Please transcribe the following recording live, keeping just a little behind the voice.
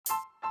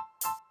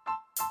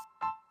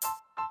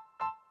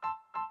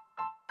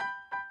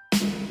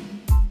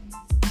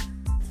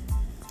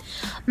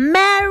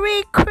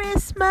Merry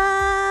Christmas!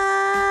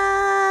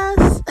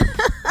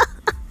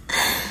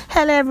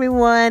 Hello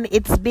everyone,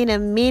 it's been a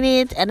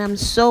minute and I'm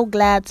so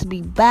glad to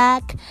be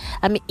back.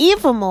 I'm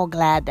even more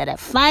glad that I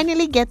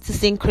finally get to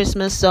sing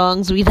Christmas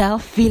songs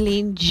without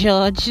feeling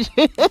judged.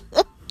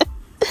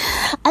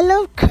 I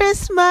love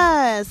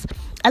Christmas.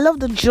 I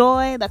love the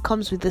joy that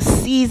comes with the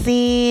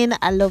season.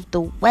 I love the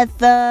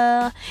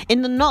weather.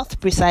 In the north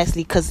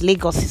precisely, because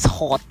Lagos is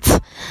hot.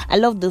 I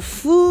love the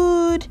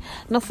food.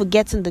 Not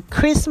forgetting the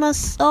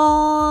Christmas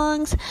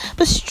songs.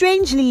 But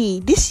strangely,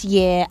 this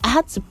year, I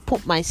had to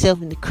put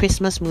myself in the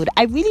Christmas mood.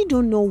 I really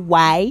don't know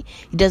why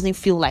it doesn't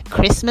feel like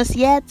Christmas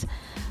yet.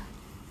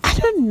 I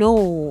don't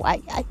know.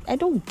 I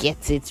don't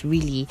get it,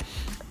 really.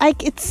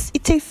 Like, it's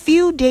a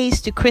few days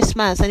to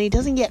Christmas and it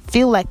doesn't yet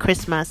feel like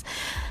Christmas.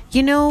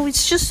 You know,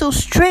 it's just so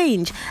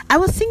strange. I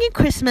was singing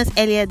Christmas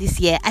earlier this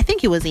year. I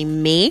think it was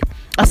in May.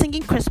 I was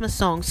singing Christmas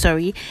songs,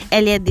 earlier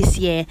this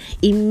year.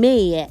 In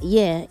May,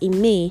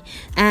 in May.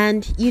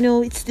 And, you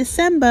know, it's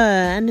December.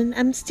 And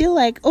I'm still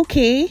like,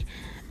 okay.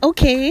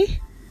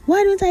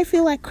 Why don't I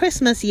feel like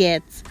Christmas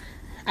yet?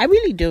 I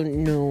really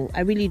don't know.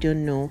 I'm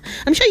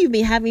sure you've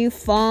been having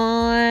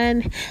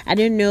fun. I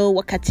don't know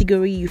what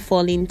category you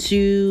fall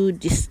into,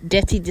 this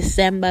dirty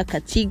December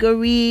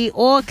category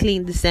or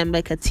clean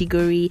December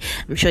category.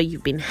 I'm sure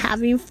you've been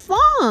having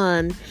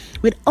fun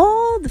with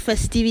all the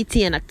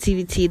festivity and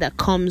activity that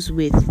comes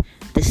with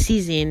the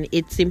season.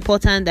 It's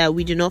important that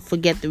we do not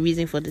forget the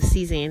reason for the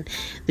season,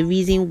 the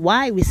reason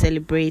why we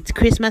celebrate.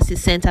 Christmas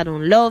is centered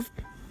on love.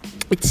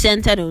 It's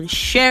centered on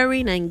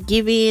sharing and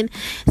giving.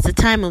 It's the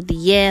time of the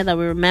year that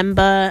we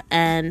remember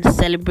and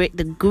celebrate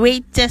the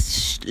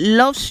greatest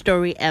love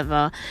story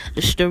ever,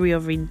 the story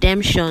of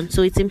redemption.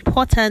 So it's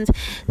important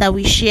that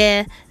we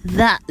share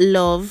that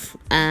love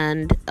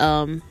and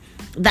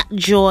that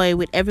joy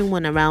with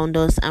everyone around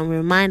us, and we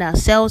remind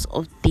ourselves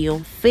of the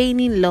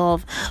unfailing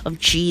love of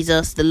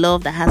Jesus, the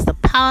love that has the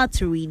power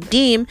to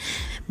redeem.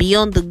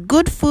 Beyond the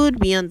good food,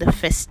 beyond the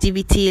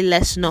festivity,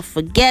 let's not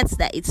forget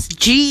that it's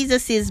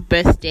Jesus's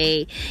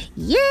birthday.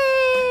 Yay!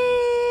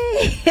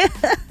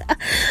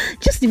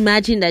 Just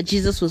imagine that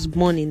Jesus was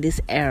born in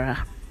this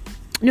era.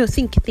 No,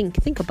 think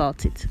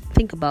about it.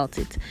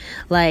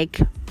 Like,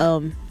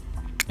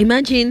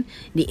 imagine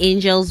the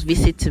angel's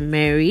visit to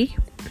Mary.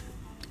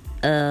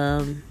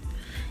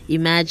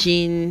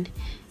 Imagine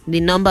the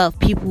number of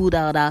people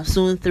that would have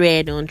soon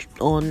thread on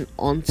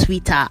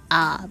Twitter.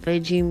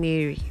 Virgin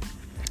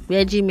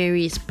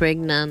Mary is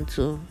pregnant.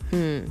 So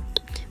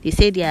they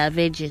say they are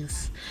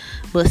virgins,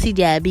 but see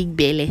they are big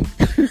belly.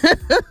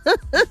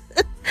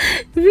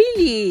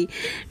 really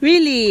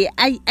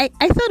I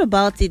thought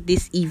about it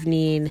this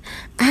evening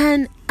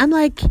and I'm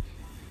like,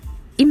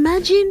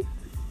 imagine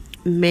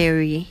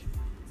Mary,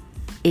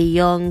 a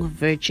young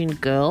virgin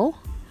girl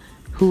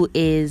who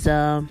is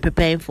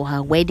preparing for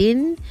her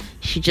wedding.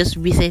 She just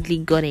recently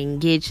got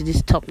engaged to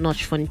this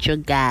top-notch furniture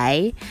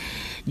guy,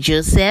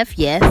 Joseph.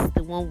 Yes,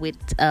 the one with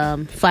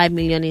 5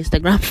 million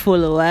Instagram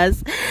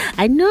followers.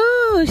 I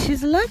know,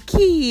 she's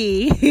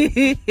lucky.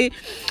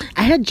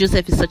 I heard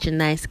Joseph is such a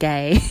nice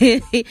guy.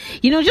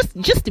 You know,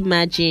 just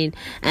imagine.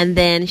 And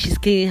then she's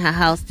cleaning her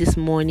house this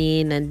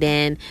morning, and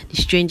then the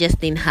strangest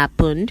thing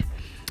happened.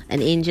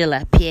 An angel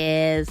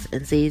appears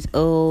and says,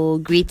 "Oh,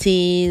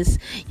 greetings,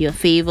 you're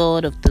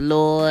favored of the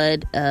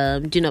Lord.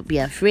 Do not be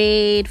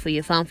afraid, for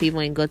you found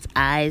favor in God's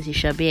eyes. You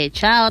shall be a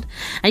child,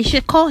 and you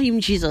should call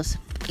him Jesus."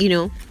 You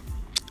know,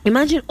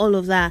 imagine all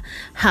of that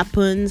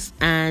happens,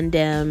 and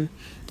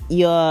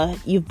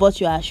you've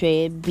bought your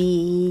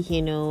Ashwebi,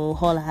 you know,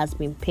 all has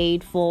been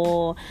paid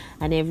for,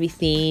 and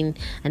everything,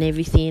 and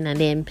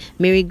then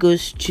Mary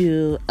goes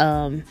to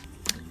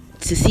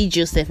see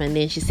Joseph, and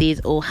then she says,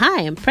 "Oh,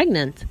 hi, I'm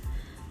pregnant."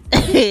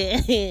 And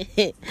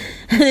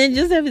then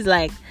Joseph is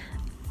like,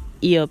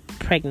 "You're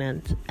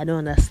pregnant? I don't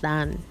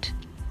understand.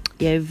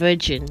 You're a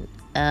virgin.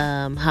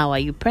 How are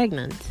you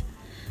pregnant?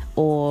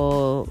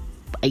 Or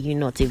are you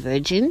not a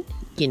virgin?"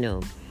 You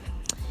know.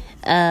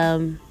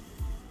 I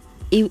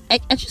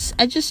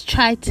just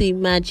try to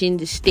imagine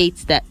the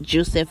state that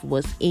Joseph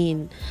was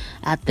in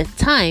at the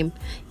time.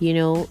 You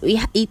know,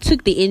 he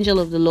took the angel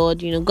of the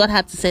Lord. You know, God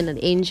had to send an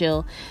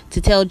angel to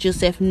tell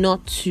Joseph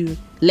not to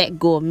let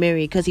go of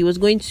Mary, because he was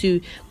going to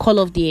call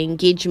off the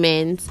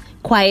engagement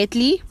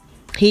quietly.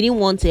 He didn't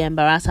want to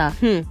embarrass her.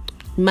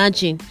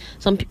 Imagine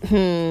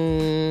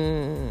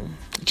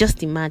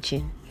just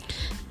imagine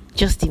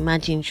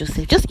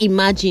Joseph. Just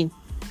imagine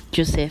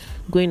Joseph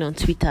going on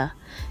Twitter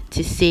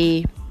to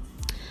say,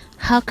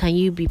 "How can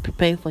you be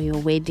preparing for your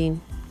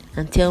wedding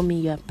and tell me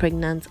you are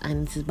pregnant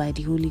and it is by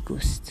the Holy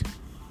Ghost?"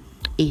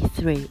 A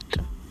thread.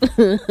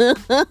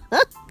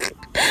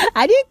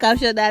 I didn't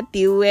capture that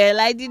thing well.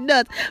 I did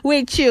not.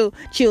 Wait, chill.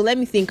 Let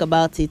me think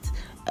about it.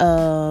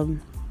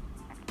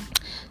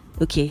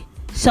 Okay.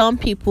 Some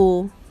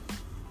people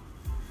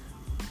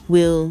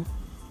will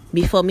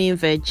be forming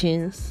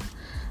virgins,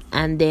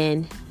 and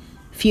then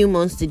few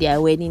months to their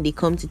wedding, they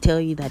come to tell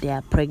you that they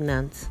are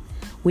pregnant.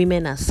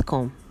 Women are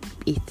scum.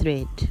 A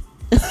thread.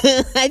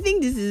 I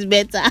think this is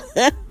better.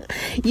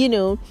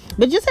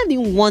 But Joseph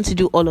didn't want to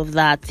do all of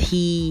that.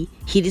 He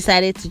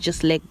decided to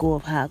just let go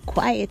of her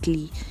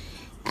quietly.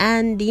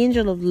 And the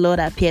angel of the Lord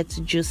appeared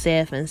to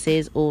Joseph and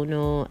says, oh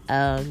no,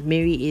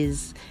 Mary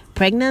is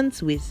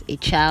pregnant with a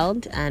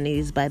child, and it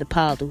is by the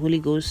power of the Holy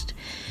Ghost,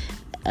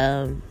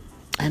 and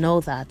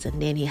all that.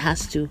 And then he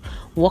has to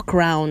walk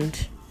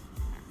around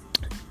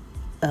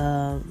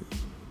the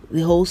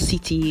whole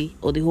city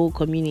or the whole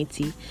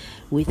community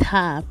with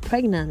her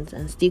pregnant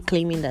and still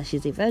claiming that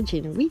she's a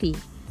virgin.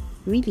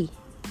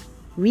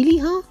 Really,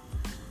 huh?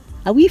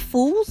 Are we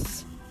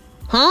fools?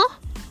 Huh?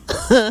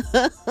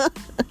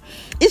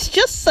 It's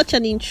just such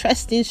an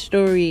interesting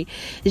story.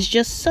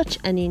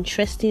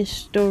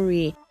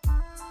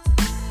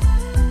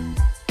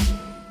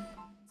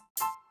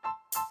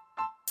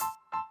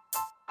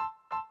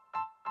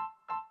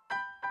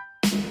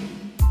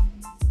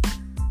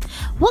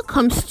 What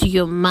comes to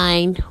your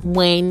mind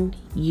when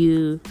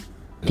you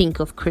think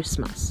of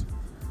Christmas?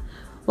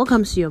 What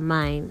comes to your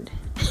mind?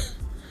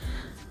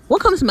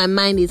 What comes to my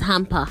mind is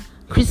hamper,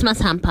 Christmas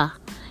hamper.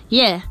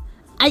 Yeah,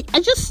 I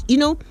just,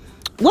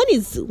 when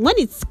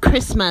it's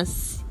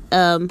Christmas,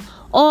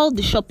 all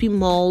the shopping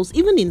malls,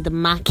 even in the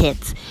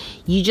market,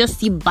 you just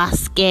see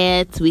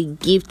baskets with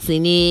gifts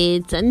in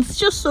it, and it's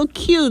just so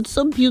cute,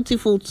 so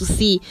beautiful to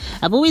see.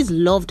 I've always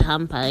loved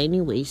hamper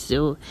anyway,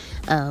 so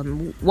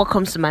what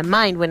comes to my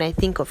mind when I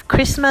think of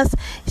Christmas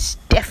is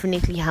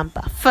definitely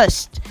hamper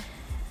first,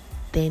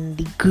 then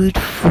the good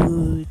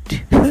food.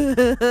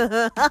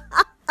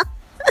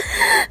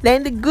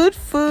 Then the good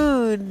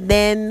food,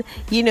 then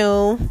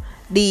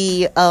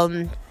the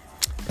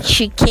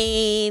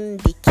chicken,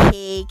 the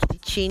cake, the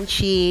chin,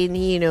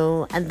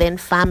 and then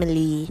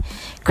family.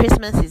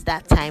 Christmas is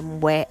that time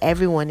where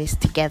everyone is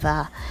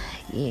together.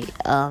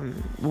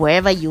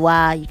 Wherever you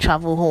are, you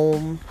travel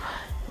home.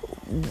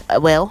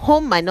 Well,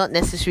 home might not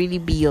necessarily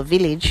be your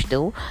village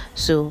though,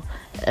 so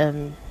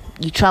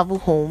you travel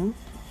home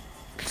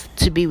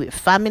to be with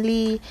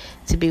family,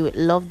 to be with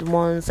loved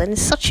ones, and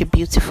it's such a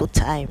beautiful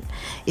time.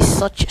 It's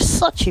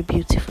such a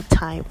beautiful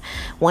time.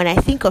 When I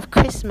think of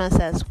Christmas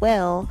as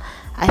well,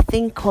 I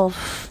think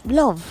of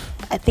love,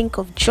 I think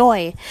of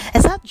joy.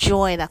 There's that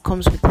joy that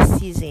comes with the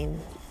season.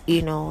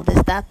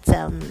 There's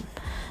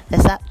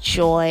that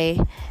joy,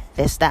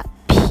 there's that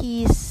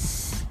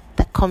peace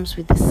that comes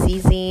with the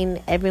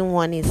season.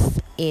 Everyone is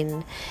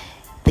in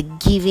the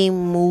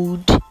giving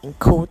mood, in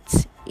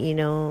quotes,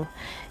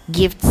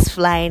 gifts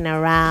flying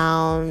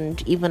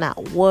around, even at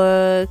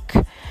work.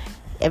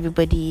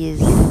 Everybody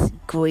is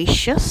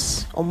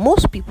gracious, or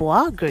most people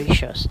are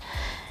gracious,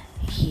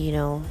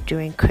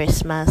 during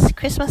Christmas.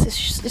 Christmas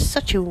is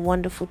such a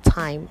wonderful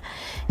time.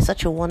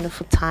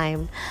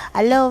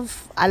 I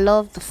love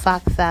the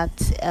fact that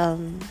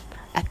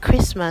at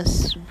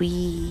Christmas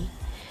we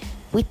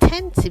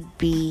tend to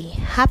be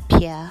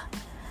happier.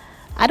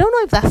 I don't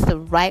know if that's the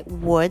right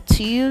word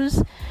to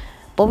use,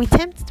 but we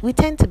tend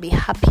to be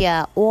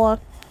happier, or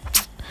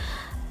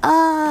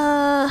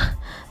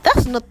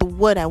that's not the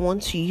word I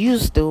want to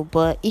use though,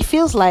 but it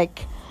feels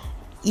like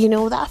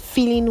that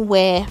feeling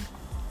where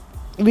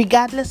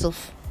regardless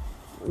of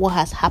what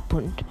has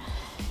happened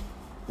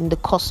in the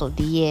course of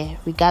the year,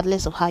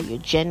 regardless of how your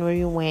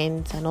January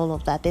went and all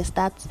of that, there's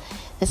that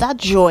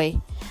joy,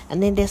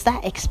 and then there's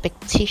that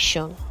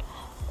expectation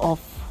of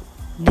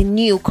the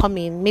new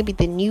coming, maybe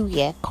the new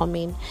year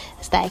coming.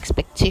 It's that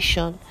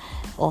expectation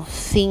of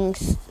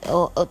things,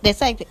 or there's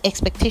that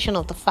expectation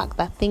of the fact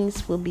that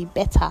things will be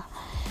better.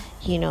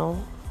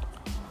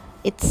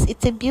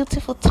 It's a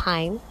beautiful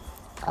time.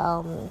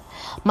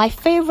 My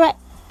favorite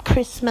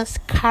Christmas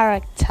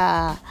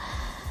character,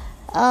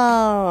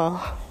 my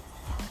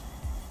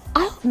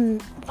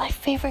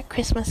favorite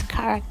Christmas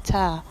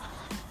character,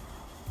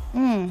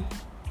 I'm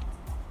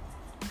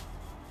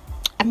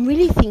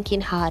really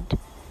thinking hard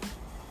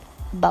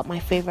about my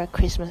favorite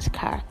Christmas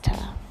character.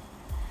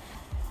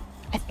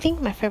 I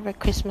think my favorite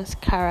Christmas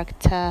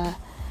character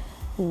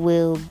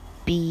will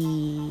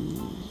be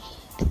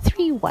the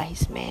Three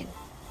Wise Men.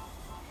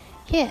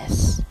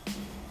 Yes.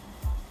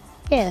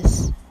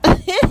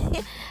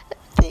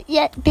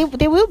 Yeah,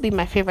 they will be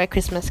my favorite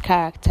Christmas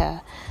character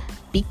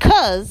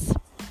because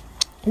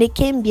they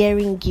came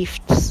bearing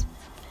gifts.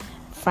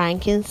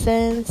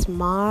 Frankincense,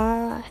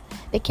 myrrh.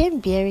 They came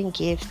bearing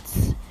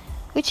gifts,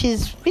 which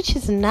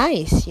is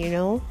nice,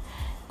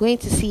 Going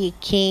to see a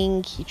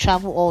king, you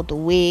travel all the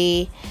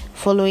way,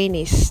 following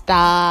a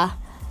star,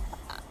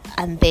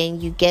 and then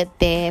you get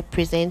there,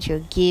 present your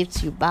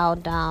gifts, you bow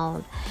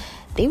down.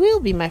 They will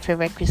be my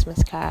favorite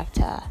Christmas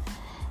character.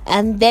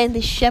 And then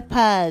the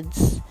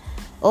shepherds.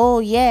 Oh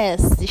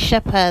yes, the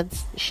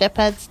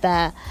shepherds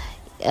that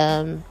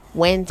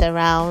went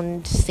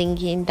around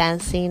singing,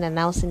 dancing,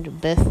 announcing the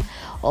birth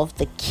of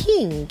the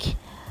king.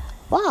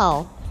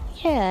 Wow,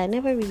 yeah, I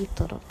never really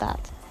thought of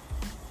that.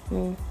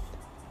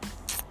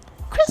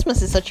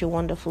 Christmas is such a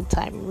wonderful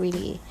time,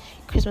 really.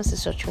 Christmas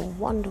is such a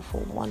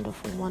wonderful,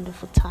 wonderful,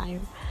 wonderful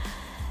time.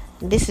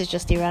 This is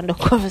just a random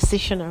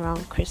conversation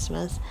around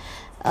Christmas.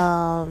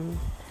 Let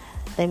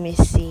me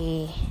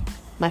see.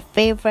 My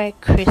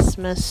favorite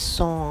Christmas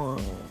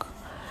song.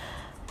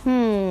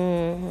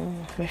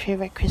 My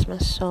favorite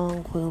Christmas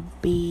song will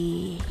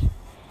be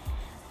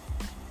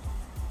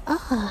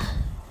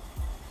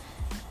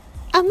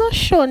I'm not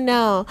sure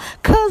now,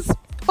 cause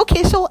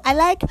okay, so I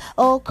like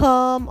 "Oh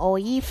Come, All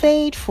Ye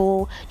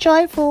Faithful,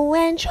 Joyful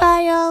and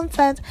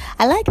Triumphant."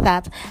 I like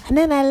that, and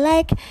then I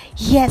like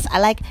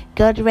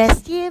 "God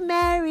Rest Ye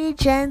Merry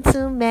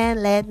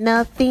Gentlemen, Let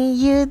Nothing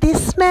You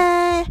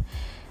Dismay."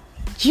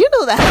 Do you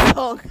know that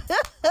song?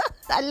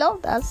 I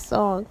love that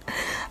song.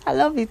 I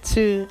love it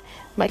too.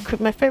 My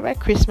favorite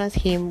Christmas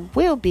hymn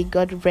will be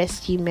 "God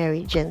Rest Ye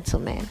Merry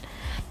Gentlemen."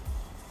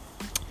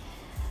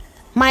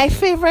 My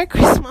favorite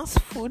Christmas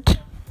food.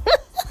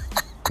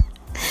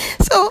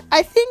 So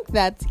I think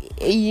that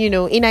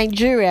in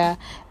Nigeria,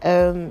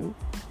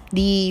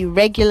 the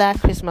regular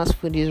Christmas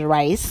food is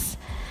rice,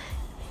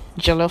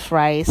 jollof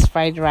rice,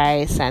 fried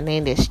rice, and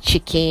then there's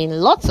chicken,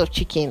 lots of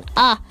chicken.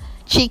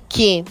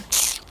 Chicken.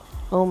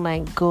 Oh my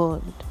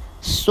God.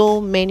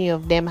 So many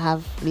of them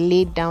have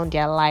laid down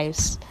their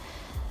lives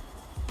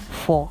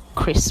for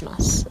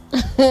Christmas.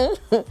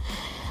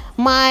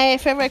 My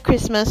favorite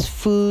Christmas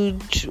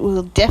food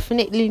will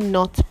definitely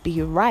not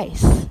be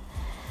rice.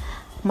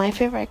 My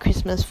favorite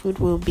Christmas food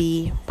will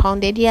be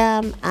pounded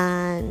yam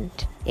and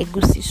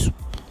egusi soup.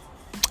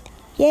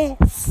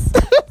 Yes.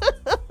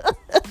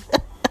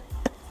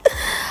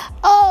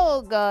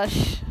 Oh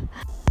gosh.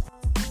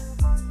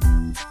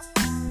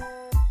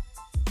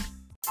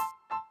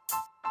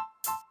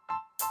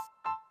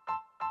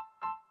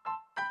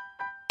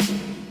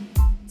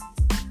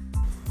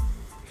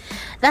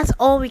 That's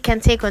all we can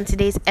take on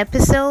today's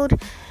episode.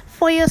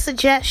 For your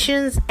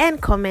suggestions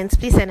and comments,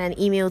 please send an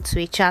email to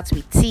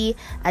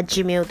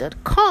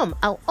achatwitht@gmail.com.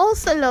 I'll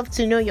also love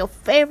to know your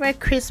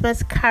favorite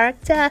Christmas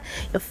character,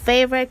 your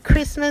favorite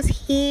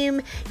Christmas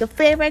hymn, your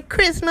favorite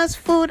Christmas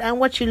food, and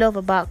what you love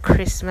about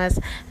Christmas.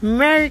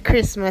 Merry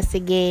Christmas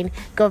again.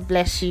 God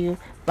bless you.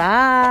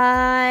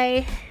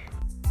 Bye.